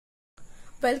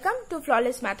Welcome to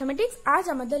flawless mathematics. আজ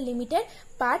আমাদের লিমিটের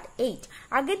পার্ট 8।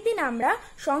 আগের দিন আমরা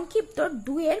সংক্ষিপ্ত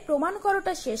 2 এর প্রমাণ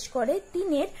করোটা শেষ করে 3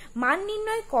 এর মান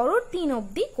নির্ণয় করো 3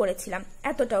 অবধি করেছিলাম,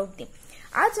 এতটা অবধি।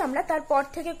 আজ আমরা তারপর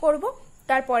থেকে করব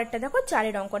তারপরেরটা। দেখো 4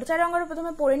 এর অঙ্কটা। 4 এর অঙ্কটা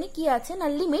প্রথমে পড়ে নি কি আছে না,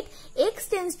 limit x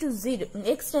tends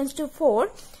to 4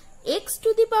 x to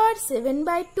the power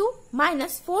 7/2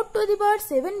 minus 4 to the power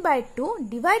 7/2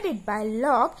 divided by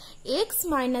log x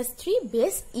minus 3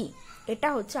 base e। এটা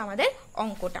হচ্ছে আমাদের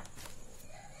অঙ্কটা।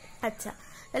 আচ্ছা,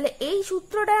 তাহলে এই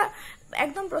সূত্রটা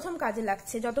একদম প্রথম কাজে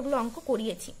লাগছে যতগুলো অঙ্ক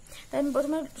করিয়েছি। তাই আমি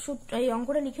প্রথমে এই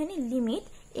অঙ্কটা লিখে নিই। Limit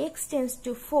x tends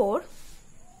to 4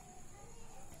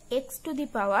 x to the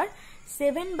power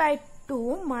 7/2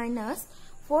 minus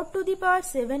 4 to the power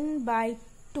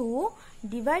 7/2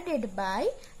 divided by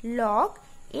log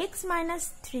x minus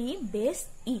 3 base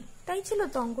e। তাই ছিল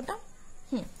তো অঙ্কটা?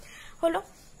 হলো।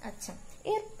 আচ্ছা,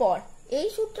 এরপর এই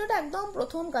সূত্রটা একদম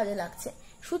প্রথম কাজে লাগছে।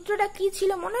 সূত্রটা কি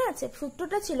ছিল মনে আছে?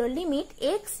 সূত্রটা ছিল limit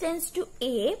x tends to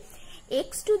a x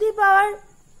to the power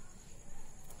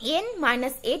n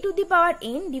minus a to the power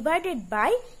n divided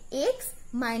by x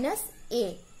minus a।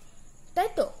 তাই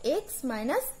তো, x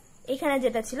minus এখানে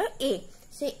যেটা ছিল a,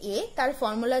 সে a তার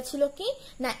ফর্মুলা ছিল কি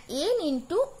না n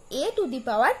into a to the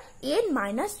power n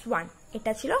minus 1।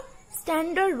 এটা ছিল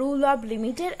স্ট্যান্ডার্ড রুল অফ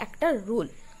লিমিটের একটা রুল।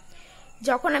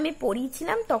 যখন আমি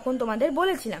পড়িয়েছিলাম তখন তোমাদের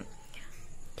বলেছিলাম,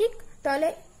 ঠিক? তাহলে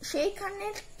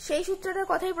সেই সূত্রটার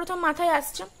কথাই প্রথম মাথায়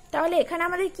আসছে। তাহলে এখানে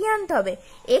আমাদের কি আনতে হবে?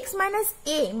 x মাইনাস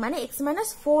a মানে x মাইনাস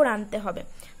 4 আনতে হবে।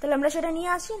 তাহলে আমরা সেটা নিয়ে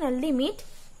আসি না, limit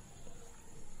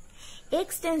x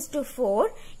tends to 4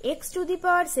 x to the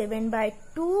power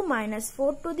 7/2 minus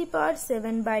 4 to the power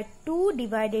 7/2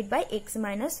 divided by x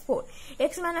minus 4।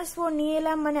 x minus 4 নিয়ে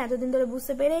এলাম, মানে এতদিন ধরে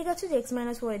বুঝতে পেরেই গেছে যে x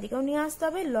minus 4 এদিকেও নিয়ে আসতে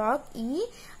হবে। log e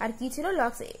আর কি ছিল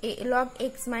log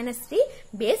x minus 3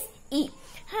 base e।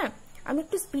 হ্যাঁ, আমি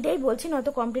একটু স্পিডেই বলছি,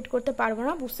 নয়তো কমপ্লিট করতে পারবো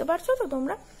না। বুঝতে পারছো তো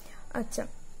তোমরা? আচ্ছা,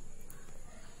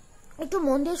 একটু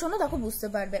মন দিয়ে শোনো, দেখো বুঝতে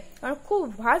পারবে, কারণ খুব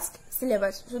ভাস্ট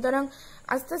সিলেবাস, সুতরাং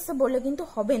আস্তে আস্তে বললে কিন্তু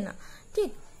হবে না, ঠিক?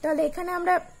 তাহলে এখানে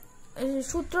আমরা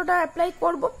সূত্রটা অ্যাপ্লাই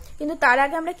করব, কিন্তু তার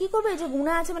আগে আমরা কি করবো? এই যে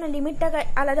গুণা আছে মানে লিমিটটাকে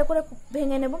আলাদা করে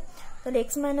ভেঙে নেব। তাহলে x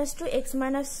minus 2 x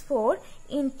minus 4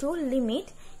 into limit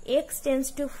x tends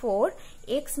to 4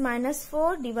 x minus 4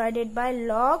 divided by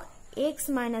log x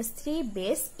minus 3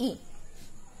 base e।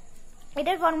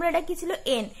 এটার ফর্মুলাটা কি ছিল?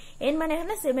 n মানে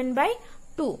এখানে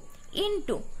 7/2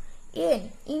 ইন্টু n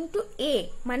ইন্টু a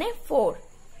মানে 4।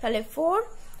 তাহলে 4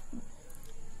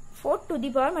 টু দি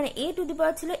পাওয়ার মানে a টু দি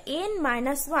পাওয়ার ছিল n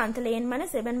মাইনাস 1, তাহলে n মানে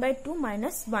 7/2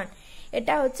 মাইনাস 1।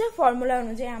 এটা হচ্ছে ফর্মুলা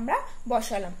অনুযায়ী আমরা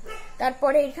বসালাম।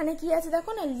 তারপরে এখানে কি আছে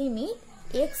দেখো না, limit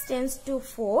x tends to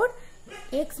 4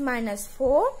 x minus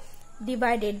 4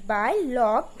 divided by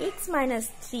log x minus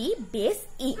 3 base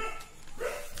e।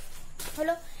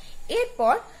 হলো।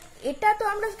 এরপর এটা তো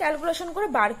আমরা ক্যালকুলেশন করে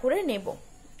বার করে নেব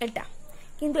এটা,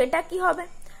 কিন্তু এটা কি হবে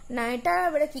না, এটা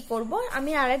এবারে কি করব?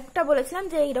 আমি আরেকটা বলেছিলাম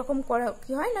যে এইরকম করা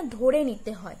কি হয় না, ধরে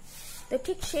নিতে হয়। তো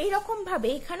ঠিক সেই রকম ভাবে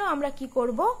এখানেও আমরা কি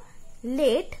করব?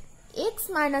 Late x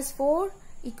minus 4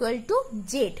 equal to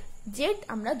Z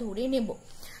আমরা ধরে নেব।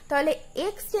 তাহলে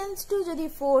x টেন্ডস টু যদি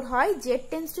 4 হয়, z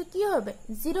টেন্ডস টু কি হবে?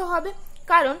 0 হবে,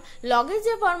 কারণ লগের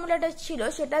যে ফর্মুলাটা ছিল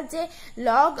সেটা যে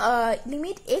log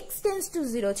limit x tends to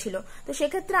 0 ছিল। তো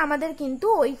সেক্ষেত্রে আমাদের কিন্তু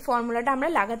ওই ফর্মুলাটা আমরা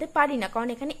লাগাতে পারি না, কারণ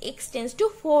এখানে x টেন্ডস টু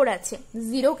 4 আছে,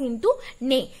 0 কিন্তু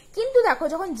নেই। কিন্তু দেখো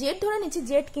যখন z ধরে নিচ্ছি,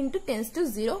 z কিন্তু টেন্ডস টু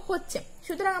 0 হচ্ছে,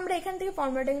 সুতরাং আমরা এখান থেকে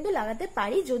ফর্মুলাটা কিন্তু লাগাতে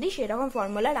পারি যদি সেরকম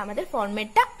ফর্মুলার আমাদের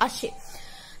ফর্মেটটা আসে।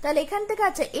 তাহলে এখান থেকে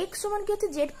আছে x সমান কি হচ্ছে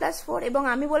z প্লাস 4, এবং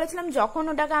আমি বলেছিলাম যখন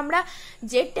ওটাকে আমরা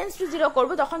z টেন্ডস টু 0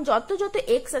 করবো তখন যত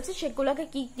x আছে সেগুলোকে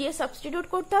কি দিয়ে সাবস্টিটিউট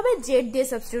করতে হবে? z দিয়ে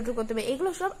সাবস্টিটিউট করতে হবে। এগুলো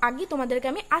সব আগে তোমাদেরকে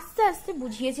আমি আস্তে আস্তে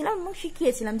বুঝিয়েছিলাম এবং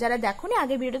শিখিয়েছিলাম, যারা দেখোনি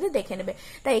আগে ভিডিওতে দেখে নেবে।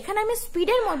 তাই এখানে আমি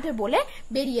স্পিডের মধ্যে বলে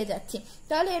বেরিয়ে যাচ্ছি।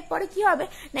 তাহলে এরপরে কি হবে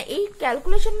না, এই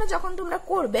ক্যালকুলেশনটা যখন তোমরা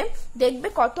করবে দেখবে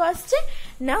কত আসছে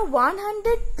না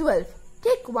 112,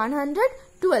 ঠিক?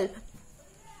 112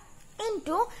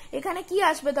 ইন্টু এখানে কি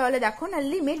আসবে তাহলে দেখো না,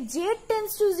 লিমিট z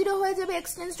টেন্ডস টু 0 হয়ে যাবে x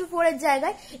টেন্ডস টু 4 এর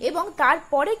জায়গায়, এবং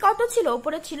তারপরে কত ছিল?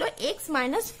 উপরে ছিল x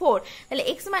মাইনাস 4। তাহলে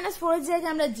x মাইনাস 4 এর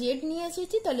জায়গায় আমরা z নিয়ে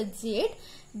এসেছি, তাহলে z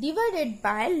divided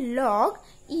by log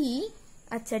e।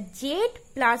 আচ্ছা, z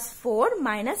plus 4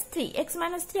 minus 3, x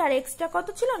minus 3 আর xটা কত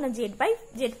ছিল না z বাই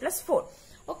z প্লাস 4।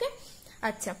 ওকে,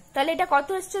 আচ্ছা, তাহলে এটা কত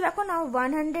এসছে দেখো না,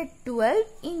 112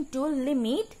 into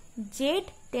limit z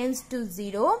tends to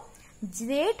 0 z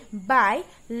by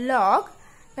log,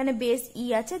 এখানে বেস ই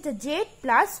আছে, যে z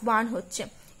প্লাস 1 হচ্ছে।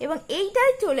 এবং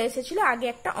এইটাই চলে এসেছিল আগে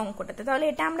একটা অঙ্কটাতে। তাহলে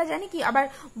এটা আমরা জানি কি, আবার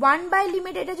 1 বাই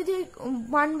লিমিট, এটা যদি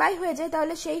 1 বাই হয়ে যায়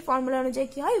তাহলে সেই ফর্মুলা অনুযায়ী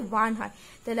কি হয়, 1 হয়।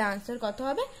 তাহলে আনসার কত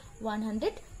হবে,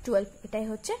 112। এটাই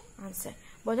হচ্ছে আনসার।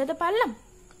 বোঝাতে পারলাম?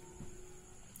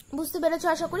 বুঝতে পেরেছো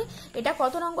আশা করি। এটা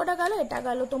কত অঙ্কটা গেল, এটা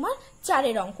গেল তোমার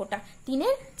 4-এর অঙ্কটা,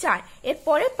 3-এর 4।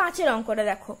 এরপরে 5-এর অঙ্কটা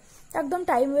দেখো, একদম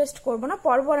টাইম ওয়েস্ট করবো না,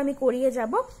 পরপর আমি করিয়ে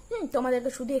যাব। তোমাদেরকে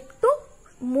শুধু একটু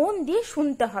মন দিয়ে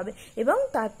শুনতে হবে এবং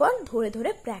তারপর ধরে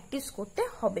ধরে প্র্যাকটিস করতে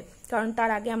হবে, কারণ তার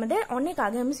আগে আমাদের অনেক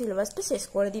আগে আমি সিলেবাসটা শেষ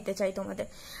করে দিতে চাই তোমাদের।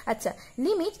 আচ্ছা,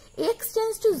 limit x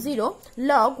tends to 0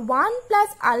 log 1 plus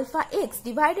alpha x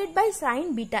divided by sine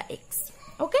beta x.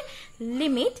 Okay,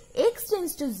 limit x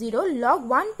tends to 0 log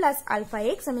 1 plus alpha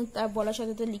x, আমি বলার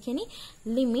সাথে সাথে লিখে নিই,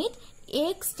 limit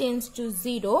x tends to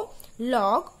 0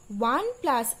 log 1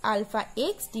 plus alpha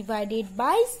x divided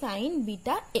by sine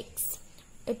beta x.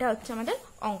 এটা হচ্ছে আমাদের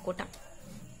অঙ্কটা।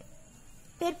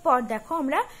 এরপর দেখো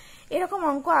আমরা এরকম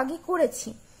অঙ্ক আগে করেছি,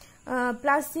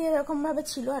 প্লাস দিয়ে এরকম ভাবে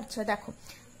ছিল। আচ্ছা দেখো,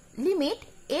 লিমিট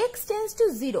x টেন্ডস টু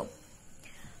 0,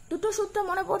 দুটো সূত্র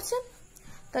মনে পড়ছে,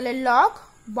 তাহলে log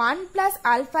 1 plus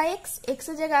alpha x, x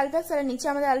এর জায়গায় আলফা এক্স, তাহলে নিচে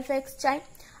আমাদের আলফা এক্স চাই,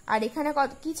 আর এখানে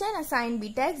কত কি চাই না, sign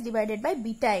beta x divided by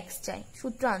beta x চাই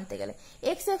সূত্র আনতে গেলে।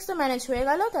 এক্স এক্স তো ম্যানেজ হয়ে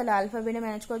গেল, তাহলে আলফা বিটা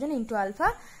ম্যানেজ করার জন্য into alpha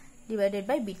divided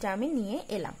by beta আমি নিয়ে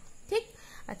এলাম। ঠিক।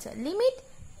 আচ্ছা, লিমিট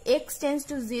x টেন্ডস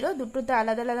টু 0, দুটোতে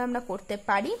আলাদা আলাদা আমরা করতে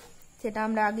পারি, সেটা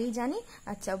আমরা আগেই জানি।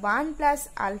 আচ্ছা, 1 plus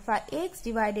alpha x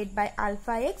divided by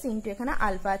alpha x into এখানে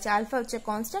আলফা আছে, আলফা হচ্ছে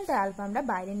কনস্ট্যান্ট, তাই আলফা আমরা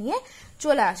বাইরে নিয়ে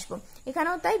চলে আসবো।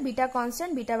 এখানেও তাই, বিটা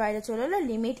কনস্ট্যান্ট, বিটা বাইরে চলে এলো।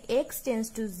 Limit x tends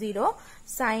to 0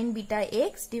 sign beta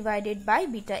x divided by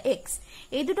beta x,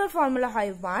 এই দুটোর ফর্মুলা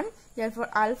হয় 1, therefore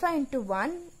alpha into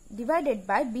 1 divided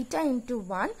by beta into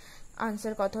 1,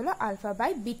 answer কত হলো, আলফা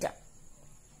বাই বিটা।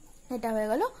 এটা হয়ে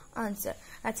গেল আনসার।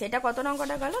 আচ্ছা, এটা কত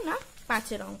অঙ্কটা গেল না,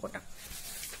 5-এর অঙ্কটা।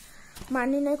 মান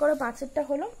নির্ণয় করো, 5-এরটা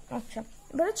হলো। আচ্ছা,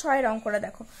 এবারে 6-এর অঙ্কটা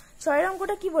দেখো। 6-এর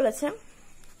অঙ্কটা কি বলেছে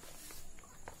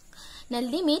না,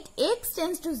 limit x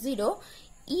tends to 0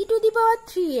 e to the power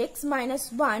 3x minus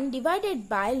 1 divided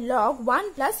by log 1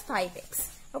 plus 5x।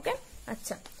 ওকে,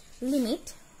 আচ্ছা, limit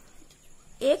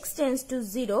x tends to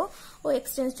 0 O x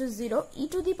tends to 0 e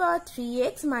to the power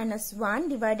 3x minus 1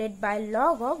 divided by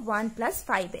log of 1 plus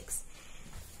 5x।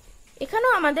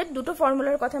 এখানেও আমাদের দুটো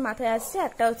ফর্মুলার কথা মাথায় আসছে,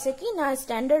 একটা হচ্ছে কি না,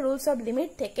 স্ট্যান্ডার্ড রুলস অফ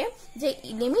লিমিট থেকে, যে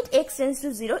limit x tends to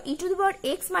 0 e to the power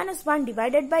x minus 1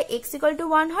 divided by x equal to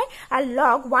 1 হয়, আর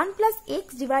log 1 plus x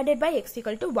divided by x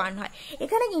equal to 1 হয়।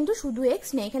 এখানে কিন্তু শুধু x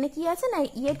নেই, এখানে কি আছে না,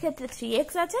 e এর ক্ষেত্রে 3x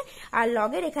আছে, আর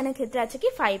log এর এখানে ক্ষেত্রে আছে কি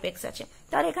 5x আছে।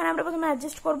 তাহলে এখানে আমরা প্রথমে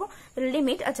অ্যাডজাস্ট করবো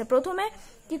লিমিট। আচ্ছা, প্রথমে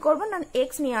কি করবো না, x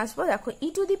নিয়ে আসবো। দেখো, e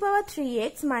to the power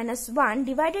 3x minus 1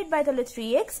 divided by তাহলে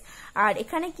 3x, আর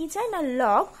এখানে কি চাই না,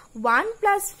 log 1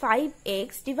 plus 5x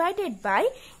divided by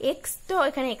x, তো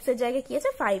এখানে x এর জায়গায় কি আছে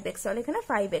 5x, তাহলে এখানে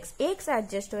 5x, x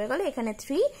অ্যাডজাস্ট হয়ে গেল, এখানে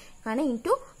 3, এখানে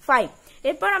ইন্টু 5।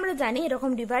 এরপর আমরা জানি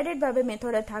এরকম ডিভাইডেড ভাবে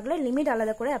মেথডে থাকলে লিমিট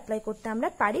আলাদা করে অ্যাপ্লাই করতে আমরা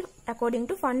পারি according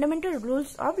to fundamental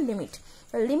rules of limit.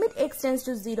 Limit x tends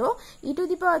to 0 e to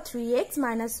the power 3x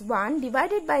minus 1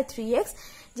 divided by 3x,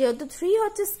 যেহেতু 3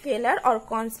 হচ্ছে স্কেলার অর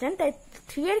কনস্ট্যান্ট, তাই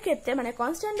 3 এর ক্ষেত্রে মানে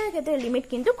কনস্ট্যান্টের ক্ষেত্রে লিমিট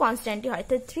কিন্তু কনস্ট্যান্টই হয়,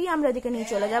 তাই 3 আমরা এদিকে নিয়ে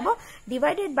চলে যাব,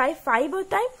 ডিভাইডেড বাই 5 ও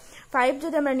তাই, 5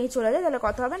 যদি আমরা নিয়ে চলে যাই তাহলে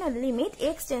কত হবে না, limit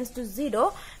x tends to 0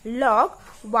 log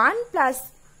 1 plus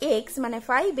x মানে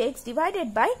 5x ডিভাইডেড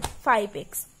বাই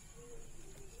 5x।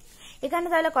 এখানে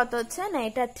তাহলে কত হচ্ছে না,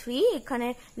 এটা 3, এখানে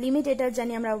লিমিট এটার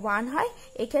জানি আমরা 1 হয়,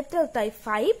 এক্ষেত্রেও তাই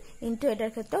 5 ইন্টু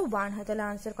এটার ক্ষেত্রেও 1 হয়, তাহলে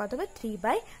আনসার কত হবে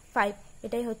 3/5।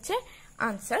 এটাই হচ্ছে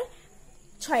আনসার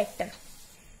 6-একটা।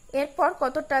 এরপর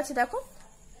কতটা আছে দেখো,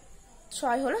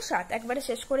 6 হলো 7, একবারে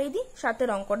শেষ করেই দিই। 7-এর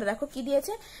অঙ্কটা দেখো কি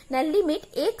দিয়েছে না, limit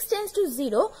x tends to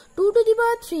 0 2 to the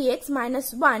power 3x minus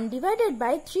 1 divided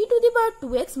by 3 to the power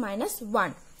 2x minus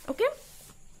 1। Okay,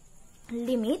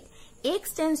 limit x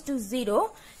tends to 0,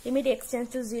 limit x tends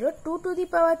to 0 2 to the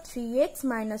power 3x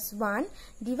minus 1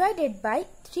 divided by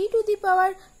 3 to the power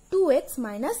 2x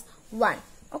minus 1।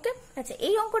 ওকে, আচ্ছা,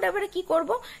 এই অঙ্কটা এবারে কি করব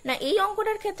না, এই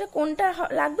অঙ্কটার ক্ষেত্রে কোনটা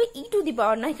লাগবে, e টু দি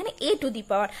পাওয়ার না, এখানে a টু দি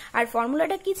পাওয়ার, আর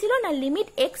ফর্মুলাটা কি ছিল না, limit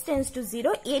x tends to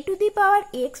 0 a to the power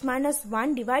x minus 1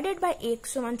 divided by x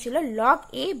সমান ছিল log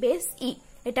a বেস e।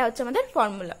 এটা হচ্ছে আমাদের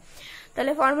ফর্মুলা।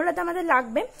 তাহলে ফর্মুলাতে আমাদের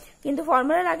লাগবে, কিন্তু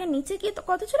ফর্মুলার আগে নিচে কি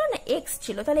কত ছিল না, x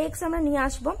ছিল, তাহলে x আমরা নিয়ে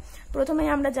আসবো। প্রথমে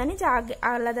আমরা জানি যে আগে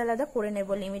আলাদা আলাদা করে নেব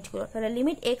লিমিটগুলো, তাহলে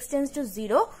limit x tends to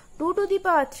 0 2 to the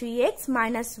power 3x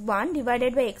minus 1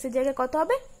 divided by x এর জায়গায় কত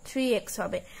হবে 3x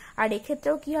হবে, আর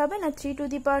এক্ষেত্রেও কি হবে না 3 to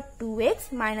the power 2x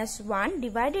minus 1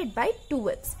 divided by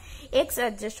 2x, x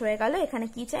adjust হয়ে গেল, এখানে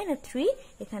কি চাই না 3,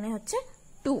 এখানে হচ্ছে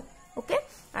 2। ওকে,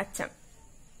 আচ্ছা,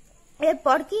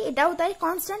 এরপর কি এটাও তাই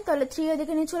কনস্ট্যান্ট, তাহলে 3 এর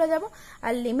দিকে নিয়ে চলে যাব।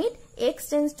 আর limit x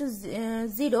tends to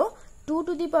 0 2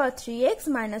 to the power 3x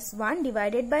minus 1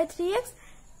 divided by 3x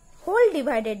whole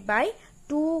divided by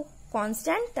 2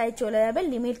 constant, তাই চলে যাবে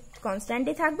লিমিট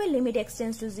কনস্ট্যান্টই থাকবে, limit x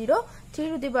tends to 0 3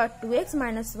 to the power 2x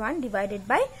minus 1 divided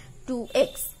by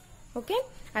 2x। ওকে,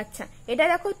 আচ্ছা এটা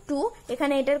দেখো 2,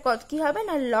 এখানে এটার কত কি হবে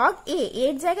না log a,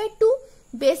 এর জায়গায় 2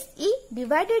 বেস e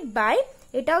ডিভাইডেড বাই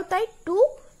এটাও তাই 2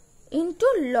 ইন্টু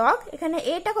লগ, এখানে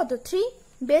এটা কত 3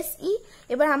 বেস ই।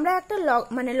 এবার আমরা একটা লগ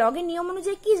মানে লগের নিয়ম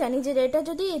অনুযায়ী কি জানি যে এটা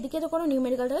যদি এদিকে তো কোনো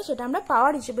নিউমেরিক্যাল থাকে সেটা আমরা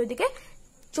পাওয়ার হিসেবে ওইদিকে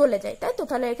চলে যাই, তাই তো।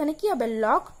 তাহলে এখানে কি হবে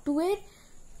log 2 এর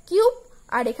কিউব,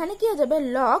 আর এখানে কি হয়ে যাবে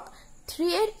log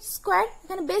 3 এর স্কোয়ার।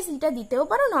 এখানে বেস ইটা দিতেও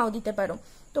পারো নাও দিতে পারো,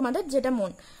 তোমাদের যেটা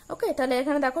মন। ওকে, তাহলে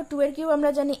এখানে দেখো 2 এর কিউব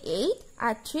আমরা জানি 8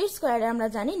 আর 3 এর স্কোয়ারে আমরা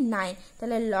জানি 9,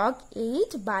 তাহলে log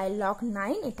 8 বাই log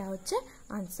 9 এটা হচ্ছে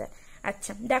আনসার।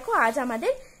 আচ্ছা দেখো আজ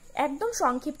আমাদের একদম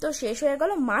সংক্ষিপ্ত শেষ হয়ে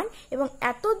গেল মান, এবং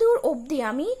এত দূর অবধি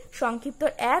আমি সংক্ষিপ্ত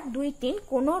 1 2 3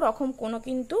 কোনো রকম কোনো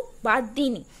কিন্তু বাদ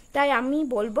দিইনি, তাই আমি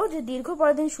বলবো যে দীর্ঘ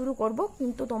পরের দিন শুরু করব,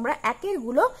 কিন্তু তোমরা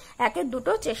একের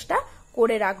দুটো চেষ্টা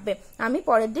করে রাখবে। আমি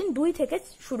পরের দিন 2 থেকে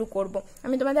শুরু করব।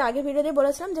 আমি তোমাদের আগে ভিডিওতে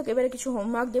বলেছিলাম যে এবারে কিছু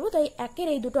হোমওয়ার্ক দেবো, তাই একের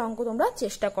এই দুটো অঙ্ক তোমরা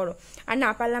চেষ্টা করো, আর না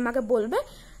পারলে আমাকে বলবে।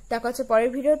 দেখা হচ্ছে পরের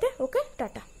ভিডিওতে। ওকে,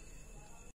 টাটা।